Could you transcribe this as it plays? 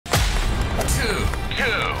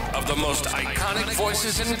of the most iconic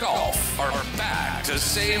voices in golf are back to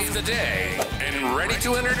save the day and ready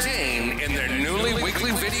to entertain in their newly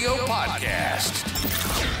weekly video podcast,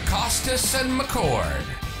 Kostis and McCord,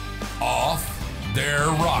 Off Their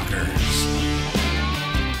Rockers.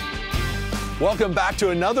 Welcome back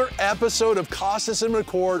to another episode of Kostis and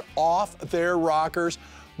McCord, Off Their Rockers.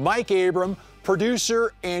 Mike Abram,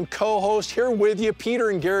 producer and co-host, here with you.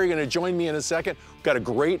 Peter and Gary are going to join me in a second. We've got a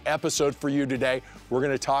great episode for you today. We're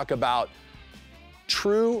going to talk about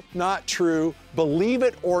true, not true, believe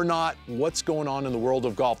it or not, what's going on in the world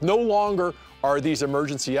of golf. No longer are these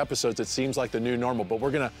emergency episodes. It seems like the new normal, but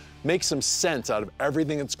we're going to make some sense out of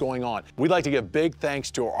everything that's going on. We'd like to give big thanks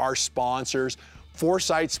to our sponsors,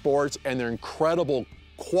 Foresight Sports, and their incredible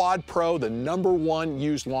Quad Pro, the #1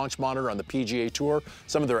 used launch monitor on the PGA Tour.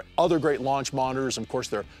 Some of their other great launch monitors, of course,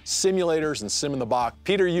 their simulators and Sim in the Box.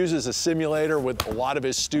 Peter uses a simulator with a lot of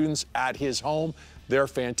his students at his home. They're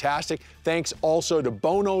fantastic. Thanks also to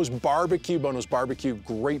Bono's Barbecue. Bono's Barbecue,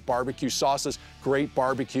 great barbecue sauces, great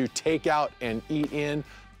barbecue takeout and eat in.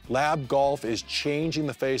 Lab Golf is changing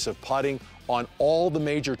the face of putting on all the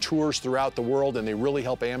major tours throughout the world, and they really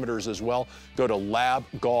help amateurs as well. Go to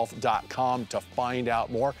labgolf.com to find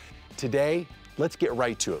out more. Today, let's get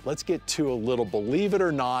right to it. Let's get to a little Believe It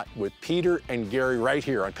or Not with Peter and Gary right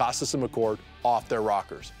here on Kostis and McCord, Off Their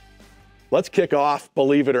Rockers. Let's kick off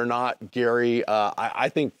Believe It or Not, Gary. I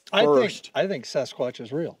think first. I think Sasquatch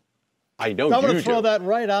is real. I know I'm you going to throw do. that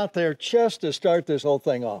right out there just to start this whole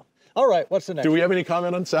thing off. All right, what's the next? Do we have any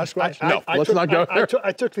comment on Sasquatch? No, let's not go there.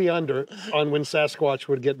 I took the under on when Sasquatch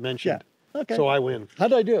would get mentioned. Yeah. Okay. So I win.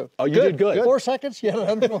 How'd I do? Oh, you did good. 4 seconds? Yeah,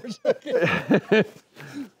 under 4 seconds.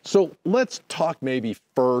 So let's talk maybe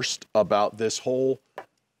first about this whole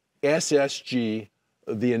SSG,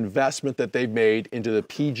 the investment that they've made into the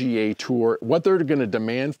PGA Tour, what they're going to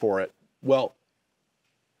demand for it. Well,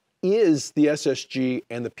 is the SSG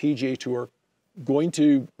and the PGA Tour going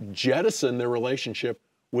to jettison their relationship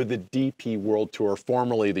with the DP World Tour,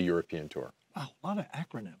 formerly the European Tour? Wow, a lot of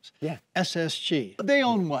acronyms. Yeah. SSG. They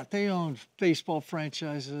own what? They own baseball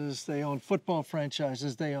franchises. They own football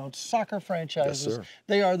franchises. They own soccer franchises. Yes, sir.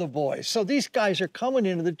 They are the boys. So these guys are coming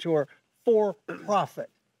into the tour for profit.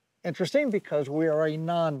 Interesting, because we are a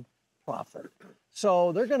non-profit.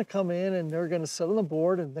 So they're going to come in and they're going to sit on the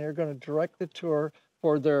board and they're going to direct the tour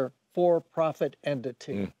for their for-profit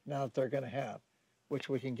entity now that they're going to have, which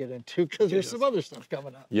we can get into because there's some other stuff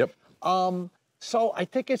coming up. Yep. So I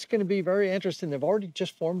think it's going to be very interesting. They've already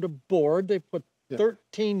just formed a board. They put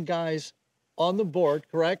 13 guys on the board,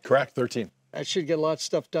 correct? Correct, 13. That should get a lot of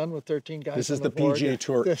stuff done with 13 guys. This is on the board. PGA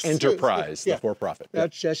Tour Enterprise, the for-profit.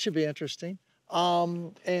 That should be interesting.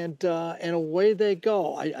 And away they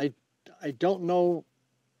go. I don't know.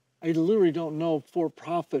 I literally don't know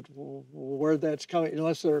for-profit where that's coming,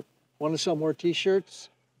 unless they want to sell more T-shirts.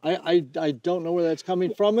 I don't know where that's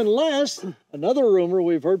coming from, unless another rumor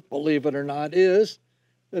we've heard, believe it or not, is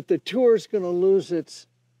that the tour is going to lose its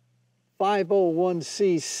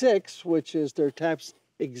 501c6, which is their tax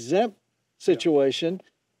exempt situation,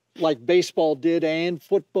 like baseball did and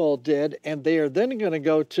football did, and they are then going to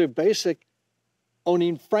go to basic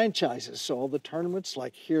owning franchises. So all the tournaments,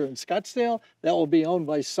 like here in Scottsdale, that will be owned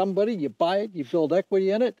by somebody. You buy it, you build equity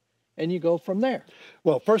in it, and you go from there.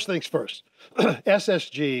 Well, first things first.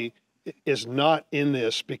 SSG is not in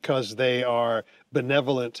this because they are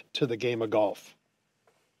benevolent to the game of golf.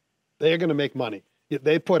 They are going to make money.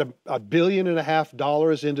 They put $1.5 billion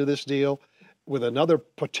into this deal with another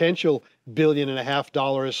potential $1.5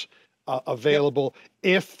 billion available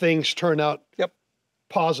if things turn out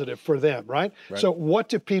positive for them, right? So what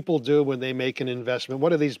do people do when they make an investment? What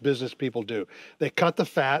do these business people do? They cut the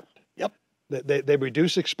fat. They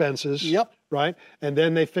reduce expenses, right? And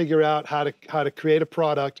then they figure out how to create a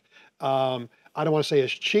product. I don't want to say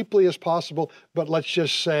as cheaply as possible, but let's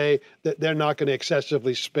just say that they're not going to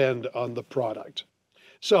excessively spend on the product.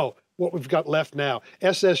 So what we've got left now,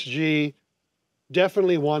 SSG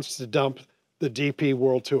definitely wants to dump the DP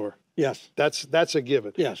World Tour. Yes. That's a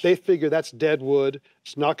given. Yes. They figure that's dead wood.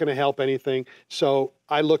 It's not going to help anything. So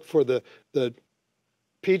I look for the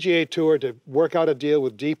PGA Tour to work out a deal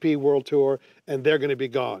with DP World Tour, and they're going to be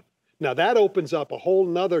gone. Now, that opens up a whole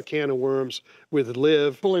nother can of worms with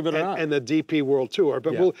LIV Believe it or not. and the DP World Tour,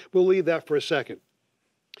 but we'll leave that for a second.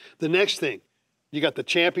 The next thing, you got the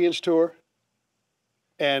Champions Tour,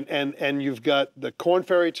 and you've got the Korn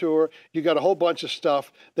Ferry Tour. You got a whole bunch of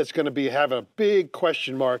stuff that's going to have a big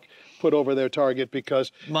question mark put over their target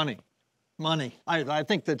because money. I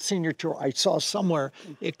think that senior tour, I saw somewhere,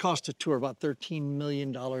 it cost a tour about $13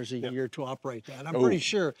 million a year to operate that. I'm pretty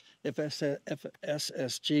sure if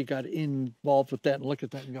SSG got involved with that and look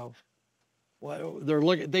at that and go, well,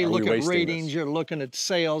 they look at ratings, you're looking at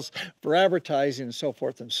sales for advertising and so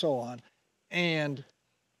forth and so on. And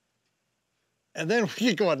then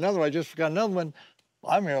we go another one. I just forgot another one.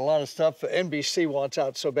 I'm hearing a lot of stuff. NBC wants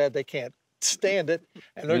out so bad they can't stand it,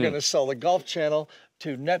 and they're going to sell the Golf Channel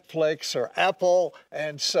to Netflix or Apple,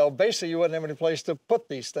 and so basically you wouldn't have any place to put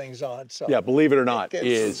these things on. So yeah, believe it or not,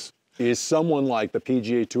 is someone like the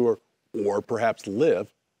PGA Tour or perhaps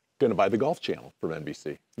LIV going to buy the Golf Channel from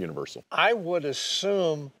NBC Universal? I would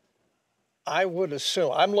assume. I'm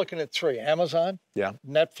looking at 3: Amazon,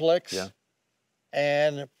 Netflix,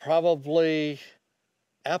 and probably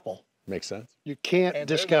Apple. Makes sense. You can't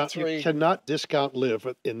discount. You cannot discount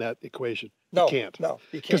LIV in that equation. No, you can't. No,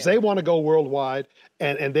 you can't. Because they want to go worldwide,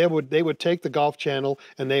 and they would take the Golf Channel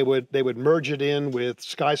and they would merge it in with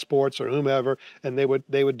Sky Sports or whomever, and they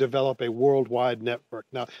would develop a worldwide network.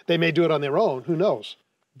 Now they may do it on their own. Who knows?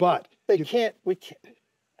 But they can't. We can't.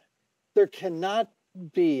 There cannot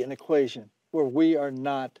be an equation where we are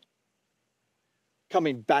not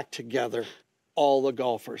coming back together, all the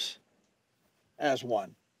golfers, as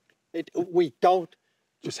one. We don't.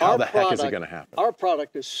 Just how the heck is it going to happen? Our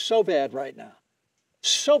product is so bad right now.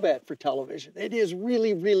 So bad for television. It is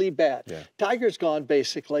really, really bad. Yeah. Tiger's gone,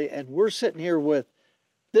 basically, and we're sitting here with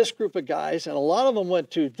this group of guys, and a lot of them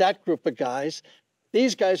went to that group of guys.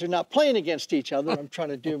 These guys are not playing against each other. I'm trying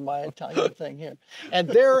to do my Italian thing here. And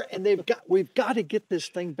we've got to get this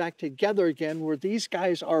thing back together again where these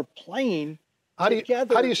guys are playing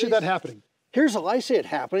together. How do you see that happening? Here's how I see it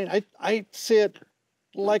happening. I see it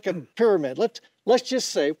like a pyramid. Let's just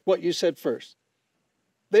say what you said first.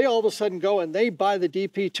 They all of a sudden go and they buy the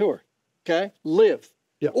DP Tour, okay? LIV.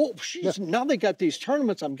 Yeah. Oh, geez, now they got these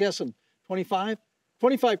tournaments, I'm guessing 25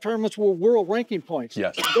 tournaments with world ranking points.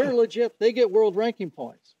 Yes. They're legit. They get world ranking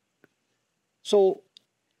points. So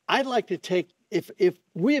I'd like to take, if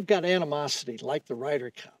we have got animosity like the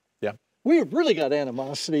Ryder Cup, we have really got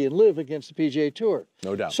animosity and LIV against the PGA Tour.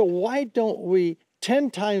 No doubt. So why don't we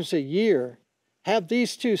 10 times a year have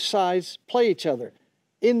these two sides play each other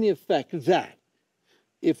in the effect that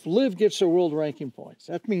if LIV gets their world ranking points,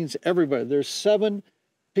 that means everybody, there's 7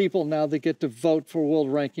 people now that get to vote for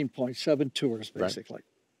world ranking points, 7 tours basically. Right.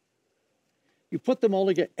 You put them all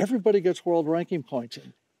together, everybody gets world ranking points.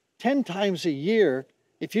 And 10 times a year,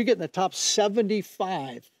 if you get in the top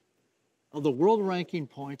 75 of the world ranking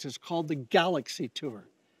points, it's called the Galaxy Tour.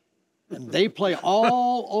 And they play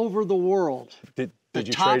all over the world. Did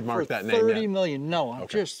you trademark that name? 30 million. No, I'm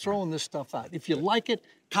just throwing this stuff out. If you like it,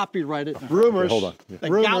 copyright it. Rumors. Hold on. The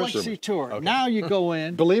Galaxy Tour. Okay. Now you go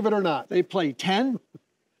in. Believe it or not. They play 10,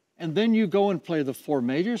 and then you go and play the 4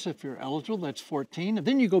 majors. If you're eligible, that's 14. And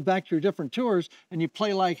then you go back to your different tours, and you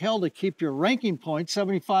play like hell to keep your ranking points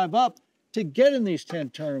 75 up to get in these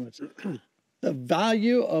 10 tournaments. The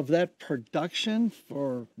value of that production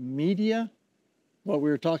for media, what we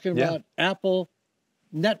were talking about, Apple,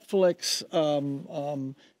 Netflix,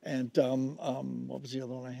 and what was the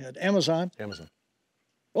other one I had? Amazon.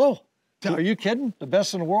 Oh, are you kidding? The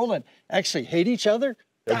best in the world and actually hate each other?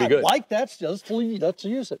 That'd be good. Like that, let's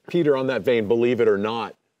use it. Peter, on that vein, believe it or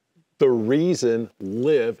not, the reason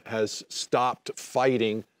LIV has stopped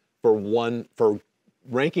fighting for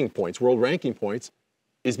ranking points, world ranking points,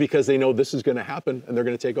 is because they know this is going to happen and they're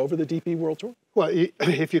going to take over the DP World Tour. Well,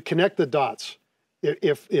 if you connect the dots,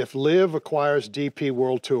 if LIV acquires DP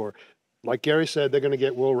World Tour, like Gary said, they're going to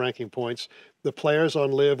get world ranking points. The players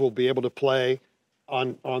on LIV will be able to play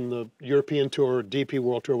on the European Tour, DP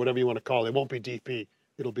World Tour, whatever you want to call it. It won't be DP.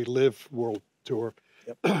 It'll be LIV World Tour.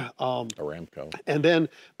 Yep. Aramco. And then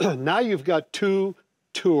now you've got 2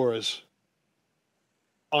 tours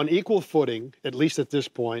on equal footing, at least at this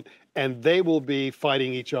point, and they will be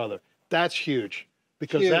fighting each other. That's huge.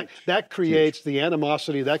 Because that creates the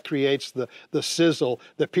animosity, that creates the sizzle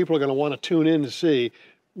that people are going to want to tune in to see.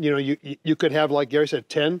 You know, you could have, like Gary said,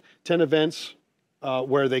 10 events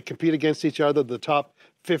where they compete against each other. The top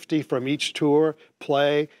 50 from each tour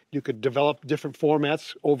play. You could develop different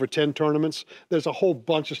formats over 10 tournaments. There's a whole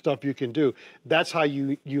bunch of stuff you can do. That's how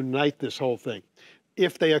you unite this whole thing.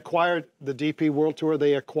 If they acquire the DP World Tour,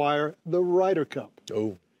 they acquire the Ryder Cup.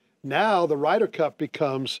 Oh. Now the Ryder Cup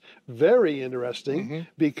becomes very interesting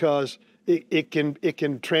because it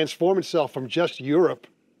can transform itself from just Europe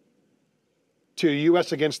to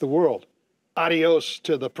U.S. against the world. Adios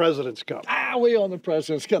to the President's Cup. We own the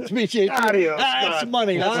President's Cup. Adios. That's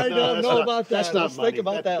money. I don't know about that. That's not Let's money. think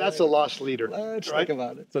about that. That's a lost leader. Let's think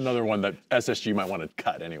about it. It's another one that SSG might want to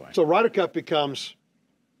cut anyway. So Ryder Cup becomes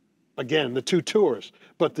again, the two tours.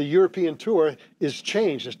 But the European Tour is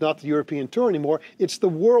changed. It's not the European Tour anymore. It's the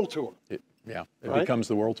World Tour. It becomes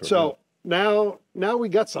the World Tour. So now we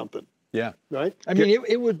got something. Yeah. Right? I mean,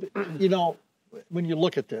 it would, you know, when you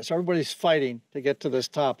look at this, everybody's fighting to get to this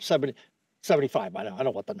top 75. I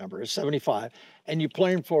know what the number is, 75. And you're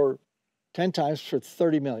playing for 10 times for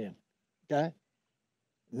 30 million. Okay?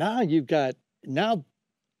 Now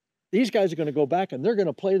these guys are going to go back and they're going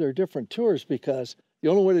to play their different tours because the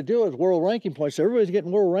only way to do it is world ranking points. So everybody's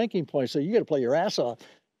getting world ranking points. So you got to play your ass off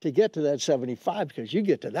to get to that 75 because you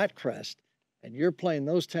get to that crest and you're playing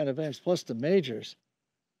those 10 events plus the majors.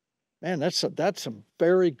 Man, that's some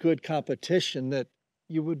very good competition that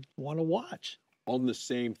you would want to watch. On the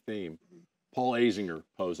same theme, Paul Azinger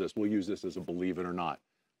posed this. We'll use this as a believe it or not.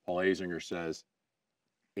 Paul Azinger says,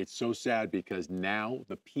 it's so sad because now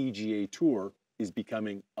the PGA Tour is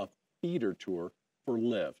becoming a feeder tour for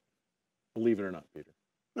LIV. Believe it or not, Peter.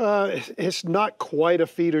 It's not quite a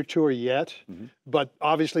feeder tour yet, but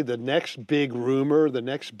obviously the next big rumor, the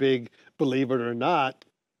next big believe it or not,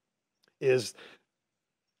 is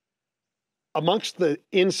amongst the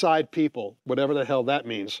inside people, whatever the hell that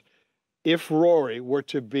means, if Rory were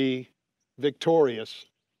to be victorious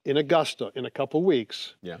in Augusta in a couple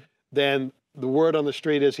weeks, then the word on the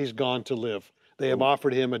street is he's gone to LIV. They have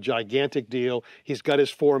offered him a gigantic deal. He's got his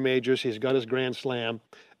 4 majors. He's got his Grand Slam,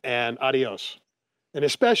 and adios. And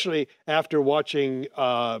especially after watching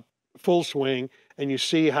Full Swing, and you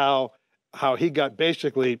see how he got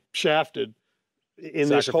basically shafted in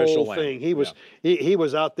this whole thing. He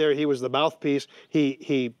was out there. He was the mouthpiece.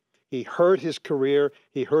 He hurt his career.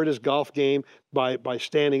 He hurt his golf game by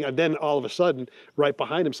standing. And then all of a sudden, right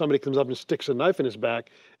behind him, somebody comes up and sticks a knife in his back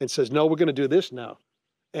and says, "No, we're going to do this now."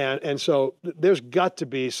 And so there's got to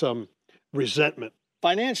be some resentment.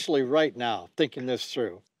 Financially right now, thinking this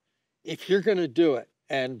through, if you're going to do it,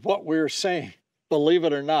 and what we're saying, believe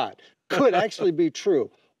it or not, could actually be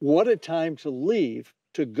true, what a time to leave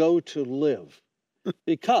to go to LIV.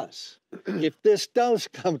 Because if this does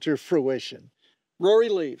come to fruition, Rory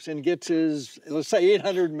leaves and gets his, let's say,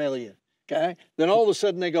 800 million. Okay. Then all of a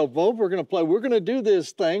sudden they go, "Vote, we're going to do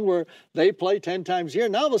this thing where they play 10 times a year."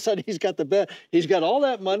 Now all of a sudden he's got he's got all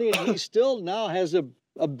that money and he still now has a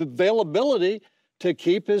availability to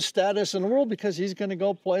keep his status in the world because he's going to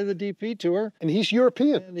go play the DP Tour. And he's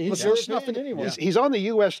European. And he's European anyway. He's on the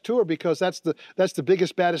U.S. Tour because that's the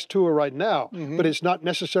biggest, baddest tour right now. But it's not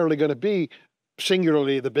necessarily going to be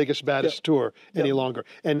singularly the biggest, baddest tour any longer.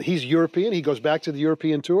 And he's European. He goes back to the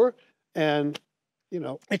European Tour and, you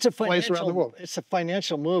know, it's a plays around the world. It's a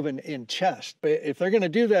financial move in chess. But if they're going to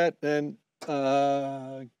do that, then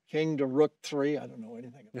King to Rook 3, I don't know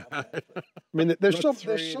anything about that. I mean, there's so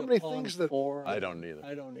many things that 4, I don't either.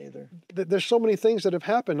 I don't either. There's so many things that have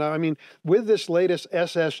happened. Now, I mean, with this latest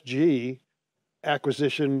SSG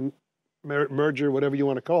acquisition, merger, whatever you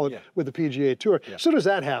want to call it, with the PGA Tour, as soon as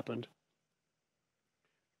that happened,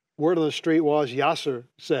 word on the street was Yasser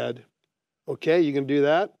said, "Okay, you can do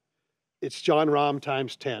that. It's Jon Rahm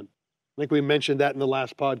times 10. I think we mentioned that in the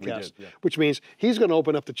last podcast, which means he's going to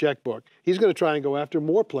open up the checkbook. He's going to try and go after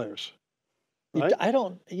more players. Right? I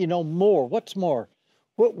don't, more. What's more?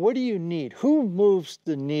 What do you need? Who moves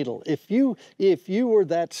the needle? If you were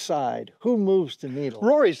that side, who moves the needle?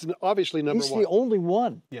 Rory's obviously number one. He's the only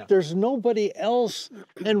one. Yeah. There's nobody else.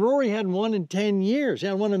 And Rory hadn't won in 10 years. He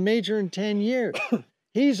hadn't won a major in 10 years.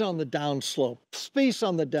 He's on the downslope. Spieth's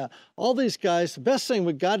on the down. All these guys, the best thing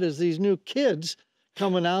we got is these new kids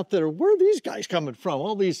coming out there. Where are these guys coming from?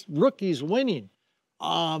 All these rookies winning.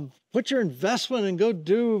 Put your investment and go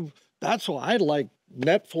do, that's why I like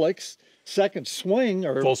Netflix, Second Swing.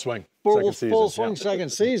 Or Full Swing. Full Swing, second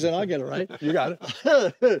season. I'll get it right. You got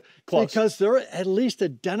it. Close. Because they're at least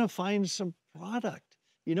identifying some product.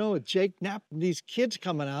 With Jake Knapp and these kids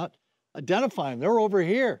coming out, identifying. They're over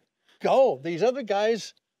here. Go. These other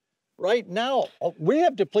guys right now, we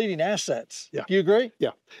have depleting assets. Yeah. Do you agree?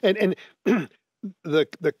 Yeah. And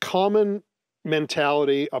the common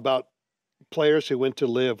mentality about players who went to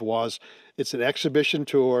LIV was it's an exhibition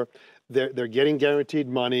tour. They're getting guaranteed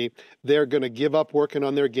money. They're going to give up working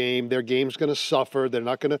on their game. Their game's going to suffer. They're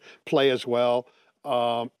not going to play as well.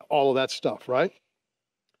 All of that stuff, right?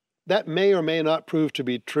 That may or may not prove to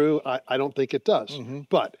be true. I don't think it does.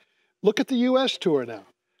 But look at the U.S. Tour now.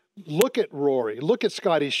 Look at Rory. Look at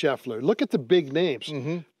Scottie Scheffler. Look at the big names.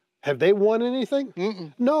 Have they won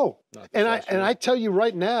anything? No. And I tell you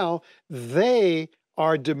right now, they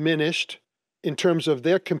are diminished in terms of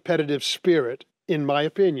their competitive spirit, in my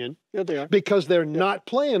opinion. Yeah, they are. Because they're not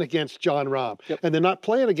playing against Jon Rahm. And they're not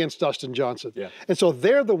playing against Dustin Johnson. And so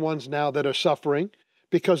they're the ones now that are suffering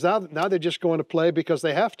because now they're just going to play because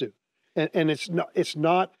they have to. and it's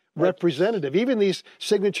not representative. Even these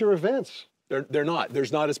signature events. They're not.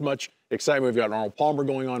 There's not as much excitement. We've got Arnold Palmer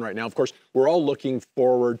going on right now. Of course, we're all looking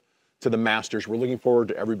forward to the Masters. We're looking forward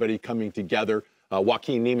to everybody coming together.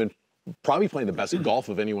 Joaquin Niemann probably playing the best golf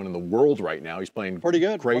of anyone in the world right now. He's playing pretty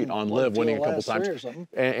good, great on LIV, winning a couple times.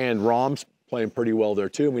 And Rahm's playing pretty well there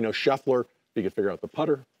too. And we know Scheffler, if he could figure out the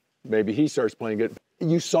putter, maybe he starts playing good.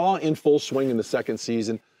 You saw in full swing in the second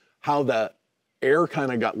season how the air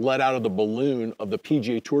kind of got let out of the balloon, of the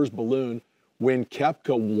PGA Tour's balloon, when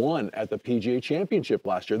Koepka won at the PGA Championship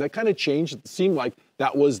last year. That kind of changed. It seemed like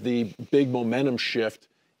that was the big momentum shift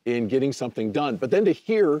in getting something done. But then to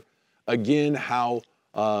hear again how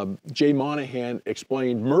Jay Monahan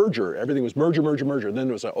explained merger, everything was merger, merger, merger. And then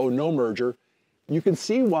it was like, oh, no merger. You can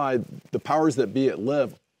see why the powers that be at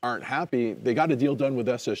LIV aren't happy. They got a deal done with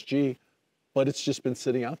SSG, but it's just been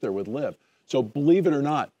sitting out there with LIV. So believe it or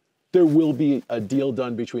not, there will be a deal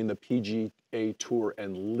done between the PGA Tour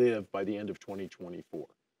and LIV by the end of 2024.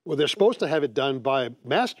 Well, they're supposed to have it done by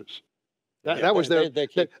Masters. That was their. That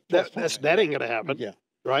ain't going to happen. Yeah.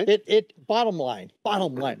 Right. Bottom line.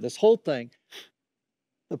 This whole thing,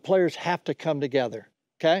 the players have to come together.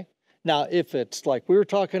 Okay. Now, if it's like we were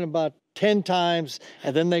talking about 10 times,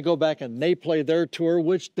 and then they go back and they play their tour,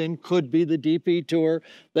 which then could be the DP Tour.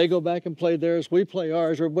 They go back and play theirs. We play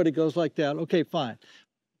ours. Everybody goes like that. Okay, fine.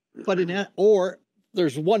 But or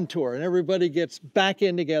there's one tour and everybody gets back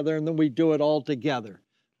in together and then we do it all together.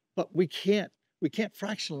 But we can't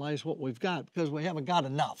fractionalize what we've got because we haven't got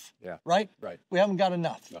enough. Yeah. Right? Right. We haven't got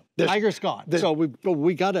enough. No. Tiger's gone. So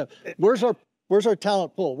we got to, where's our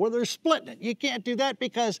talent pool? Well, they're splitting it. You can't do that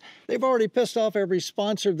because they've already pissed off every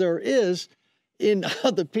sponsor there is in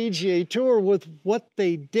the PGA Tour with what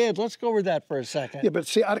they did. Let's go over that for a second. Yeah, but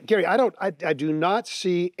see, Gary, I do not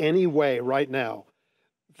see any way right now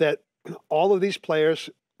that all of these players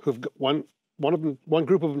who've one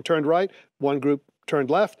group of them turned right, one group turned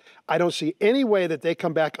left. I don't see any way that they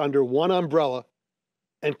come back under one umbrella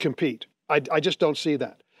and compete. I just don't see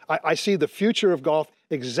that. I see the future of golf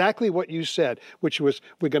exactly what you said, which was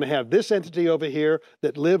we're going to have this entity over here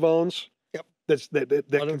that LIV owns. Yep. That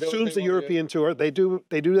consumes the European Tour. They do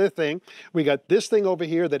their thing. We got this thing over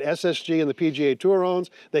here that SSG and the PGA Tour owns.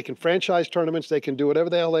 They can franchise tournaments. They can do whatever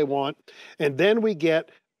the hell they want. And then we get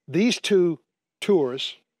these two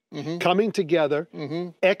tours coming together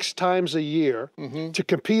X times a year to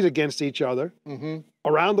compete against each other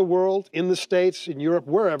around the world, in the States, in Europe,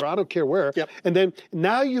 wherever, I don't care where. Yep. And then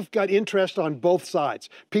now you've got interest on both sides.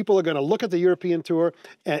 People are going to look at the European Tour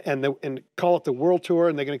and call it the World Tour,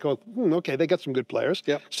 and they're going to go, okay, they got some good players.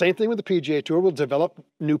 Yep. Same thing with the PGA Tour. We'll develop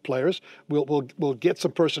new players. We'll get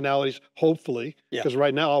some personalities, hopefully, because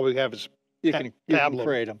right now all we have is you can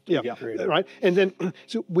create them. Yeah, right. And then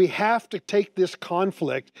so we have to take this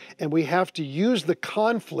conflict and we have to use the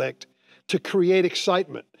conflict to create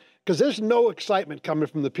excitement, because there's no excitement coming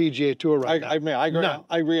from the PGA Tour right now. I agree. No.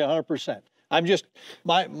 I agree 100%. I'm just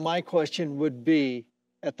my question would be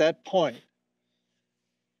at that point: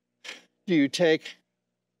 do you take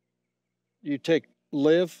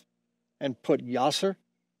LIV and put Yasser,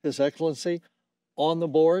 His Excellency, on the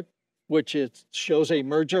board, which shows a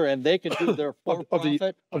merger, and they can do their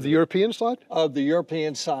for-profit of the European side? Of the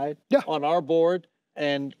European side, on our board,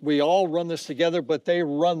 and we all run this together, but they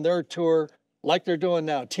run their tour like they're doing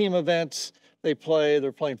now. Team events, they're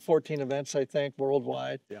playing 14 events, I think,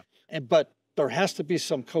 worldwide. Yeah. But there has to be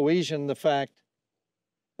some cohesion in the fact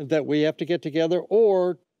that we have to get together,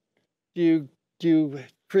 or do you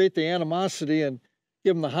create the animosity and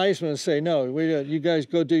give them the Heisman and say, no, you guys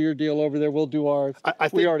go do your deal over there. We'll do ours.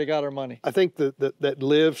 We already got our money. I think that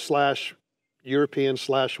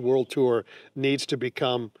LIV/European/World Tour needs to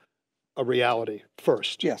become a reality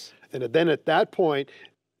first. Yes. And then at that point,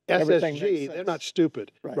 SSG, they're not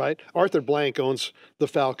stupid, right? Arthur Blank owns the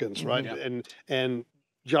Falcons, right? Yeah. And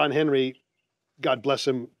John Henry, God bless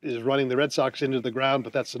him, is running the Red Sox into the ground,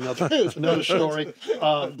 but that's another story.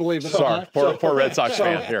 Believe it or not. Poor Red Sox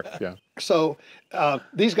fan here. Yeah. So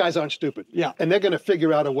these guys aren't stupid. Yeah. And they're going to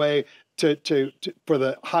figure out a way for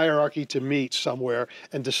the hierarchy to meet somewhere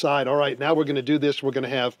and decide, all right, now we're going to do this. We're going to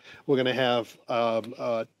have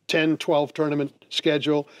 10, 12 tournament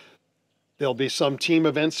schedule. There'll be some team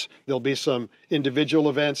events. There'll be some individual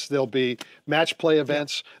events. There'll be match play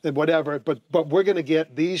events and whatever. But we're going to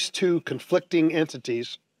get these two conflicting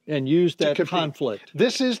entities and use that conflict.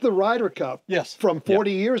 This is the Ryder Cup from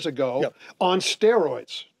 40 years ago on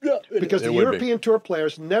steroids. Yeah, because the European Tour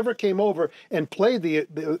players never came over and played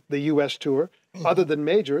the U.S. Tour other than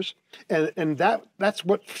majors, and that's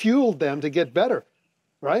what fueled them to get better,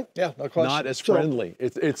 right? Yeah, no question. Not as friendly.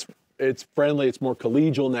 It's friendly. It's more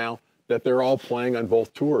collegial now. that they're all playing on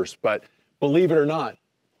both tours. But believe it or not,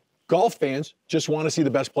 golf fans just want to see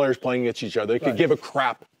the best players playing against each other. They could give a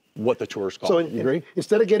crap what the tour's called. So you agree?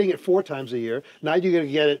 Instead of getting it 4 times a year, now you're going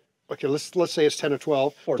to get it, okay, let's say it's 10 or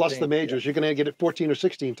 12, 14, plus the majors. You're going to get it 14 or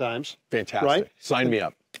 16 times. Fantastic. Right? Sign me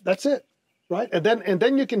up. That's it. Right? And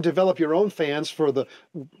then you can develop your own fans for the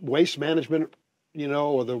waste management, you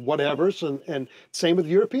know, or the whatevers, and same with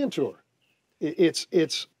the European Tour. It's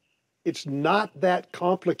not that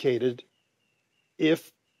complicated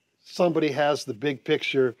if somebody has the big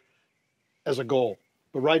picture as a goal.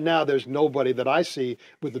 But right now, there's nobody that I see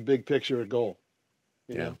with the big picture at goal.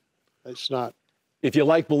 You know? It's not. If you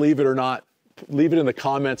like Believe It or Not, leave it in the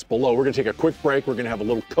comments below. We're going to take a quick break. We're going to have a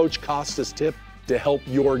little Coach Kostis tip to help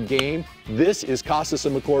your game. This is Kostis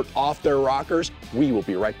and McCord off their rockers. We will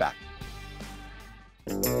be right back.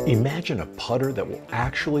 Imagine a putter that will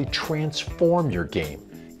actually transform your game.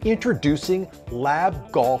 Introducing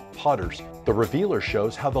LIV Golf Putters. The revealer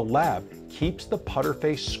shows how the LIV keeps the putter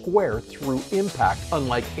face square through impact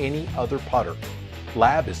unlike any other putter.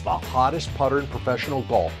 LIV is the hottest putter in professional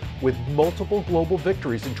golf with multiple global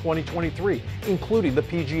victories in 2023, including the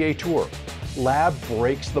PGA Tour. LIV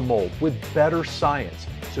breaks the mold with better science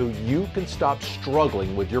so you can stop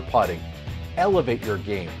struggling with your putting. Elevate your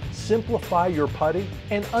game, simplify your putting,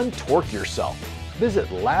 and untorque yourself. Visit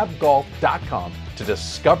livegolf.com to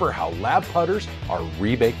discover how LIV putters are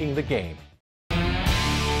remaking the game.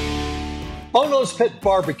 Bono's Pit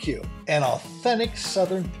Barbecue, an authentic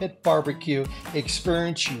Southern pit barbecue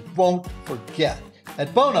experience you won't forget.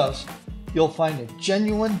 At Bono's, you'll find a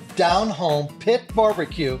genuine down-home pit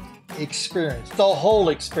barbecue experience, the whole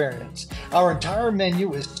experience. Our entire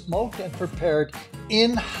menu is smoked and prepared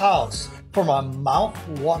in-house, from our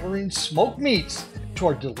mouth-watering smoked meats to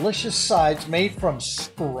our delicious sides made from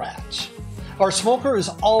scratch. Our smoker is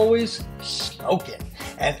always smoking,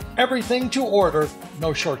 and everything to order,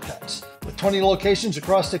 no shortcuts. With 20 locations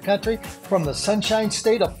across the country, from the Sunshine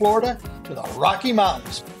State of Florida to the Rocky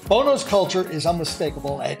Mountains, Bono's culture is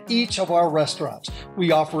unmistakable at each of our restaurants.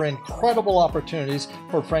 We offer incredible opportunities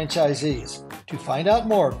for franchisees. To find out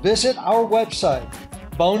more, visit our website,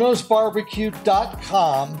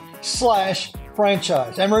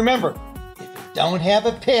 bonosbarbecue.com/franchise. And remember, if you don't have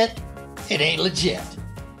a pit, it ain't legit.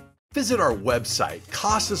 Visit our website,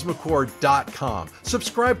 kostismccord.com.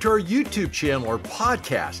 Subscribe to our YouTube channel or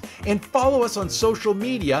podcast, and follow us on social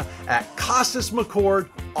media at Kostis McCord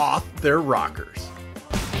Off Their Rockers.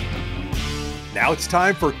 Now it's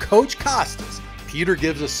time for Coach Kostis. Peter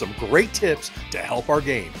gives us some great tips to help our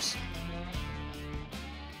games.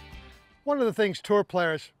 One of the things tour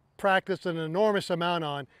players practice an enormous amount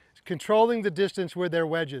on is controlling the distance with their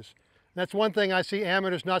wedges. That's one thing I see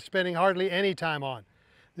amateurs not spending hardly any time on.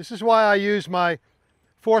 This is why I use my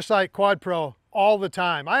Foresight Quad Pro all the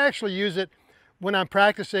time. I actually use it when I'm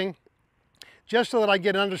practicing just so that I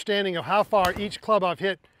get an understanding of how far each club I've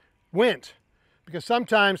hit went. Because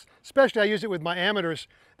sometimes, especially I use it with my amateurs,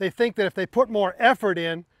 they think that if they put more effort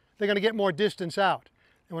in, they're going to get more distance out.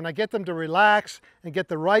 And when I get them to relax and get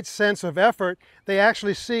the right sense of effort, they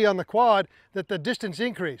actually see on the quad that the distance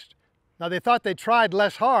increased. Now they thought they tried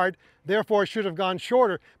less hard, therefore it should have gone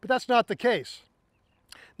shorter, but that's not the case.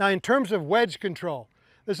 Now in terms of wedge control,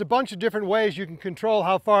 there's a bunch of different ways you can control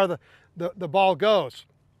how far the ball goes.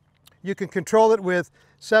 You can control it with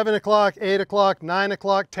 7 o'clock, 8 o'clock, 9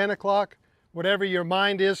 o'clock, 10 o'clock, whatever your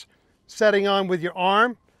mind is setting on with your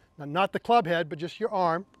arm. Now, not the club head, but just your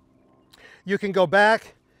arm. You can go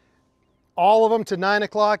back, all of them to 9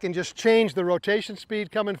 o'clock, and just change the rotation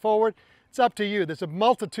speed coming forward. It's up to you. There's a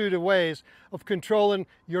multitude of ways of controlling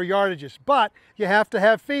your yardages, but you have to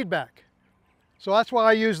have feedback. So that's why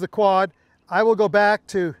I use the quad. I will go back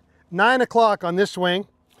to 9 o'clock on this swing.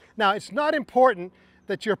 Now, it's not important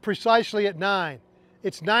that you're precisely at 9.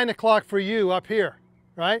 It's 9 o'clock for you up here,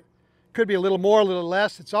 right? Could be a little more, a little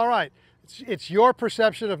less. It's all right. It's your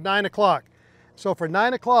perception of 9 o'clock. So for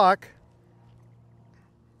 9 o'clock,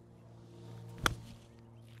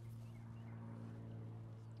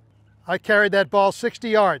 I carried that ball 60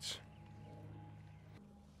 yards.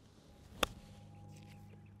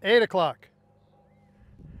 8 o'clock.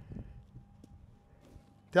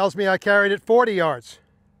 Tells me I carried it 40 yards.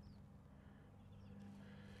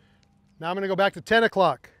 Now I'm going to go back to 10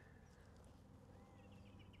 o'clock.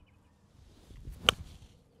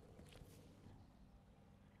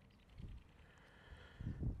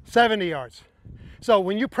 $70 yards. So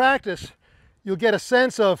when you practice, you'll get a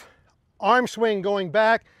sense of arm swing going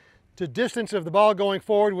back to distance of the ball going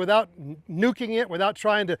forward without nuking it, without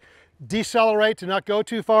trying to decelerate to not go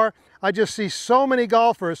too far. I just see so many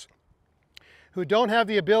golfers who don't have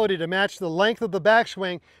the ability to match the length of the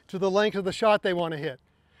backswing to the length of the shot they want to hit.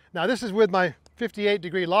 Now this is with my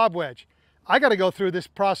 58-degree lob wedge. I got to go through this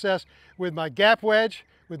process with my gap wedge,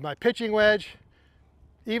 with my pitching wedge,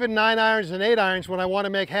 even 9 irons and 8 irons when I want to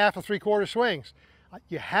make half or 3/4 swings.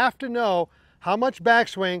 You have to know how much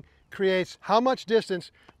backswing creates how much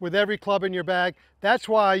distance with every club in your bag. That's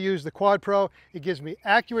why I use the Quad Pro. It gives me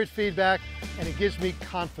accurate feedback and it gives me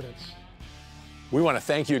confidence. We want to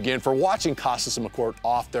thank you again for watching Kostis and McCord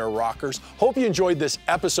Off Their Rockers. Hope you enjoyed this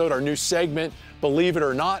episode, our new segment, Believe It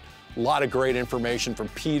or Not. A lot of great information from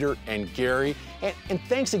Peter and Gary. And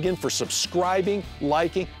thanks again for subscribing,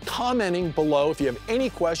 liking, commenting below if you have any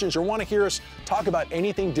questions or want to hear us talk about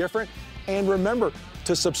anything different. And remember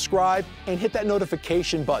to subscribe and hit that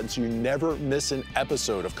notification button so you never miss an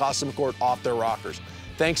episode of Kostis and McCord Off Their Rockers.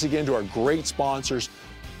 Thanks again to our great sponsors,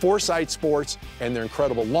 Foresight Sports and their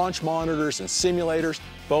incredible launch monitors and simulators,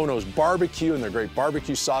 Bono's Barbecue and their great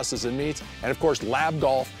barbecue sauces and meats, and of course Lab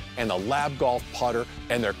Golf and the Lab Golf putter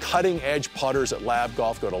and their cutting-edge putters at Lab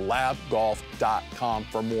Golf. Go to labgolf.com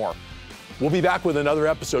for more. We'll be back with another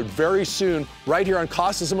episode very soon right here on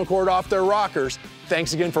Kostis and McCord Off Their Rockers.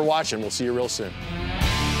 Thanks again for watching. We'll see you real soon.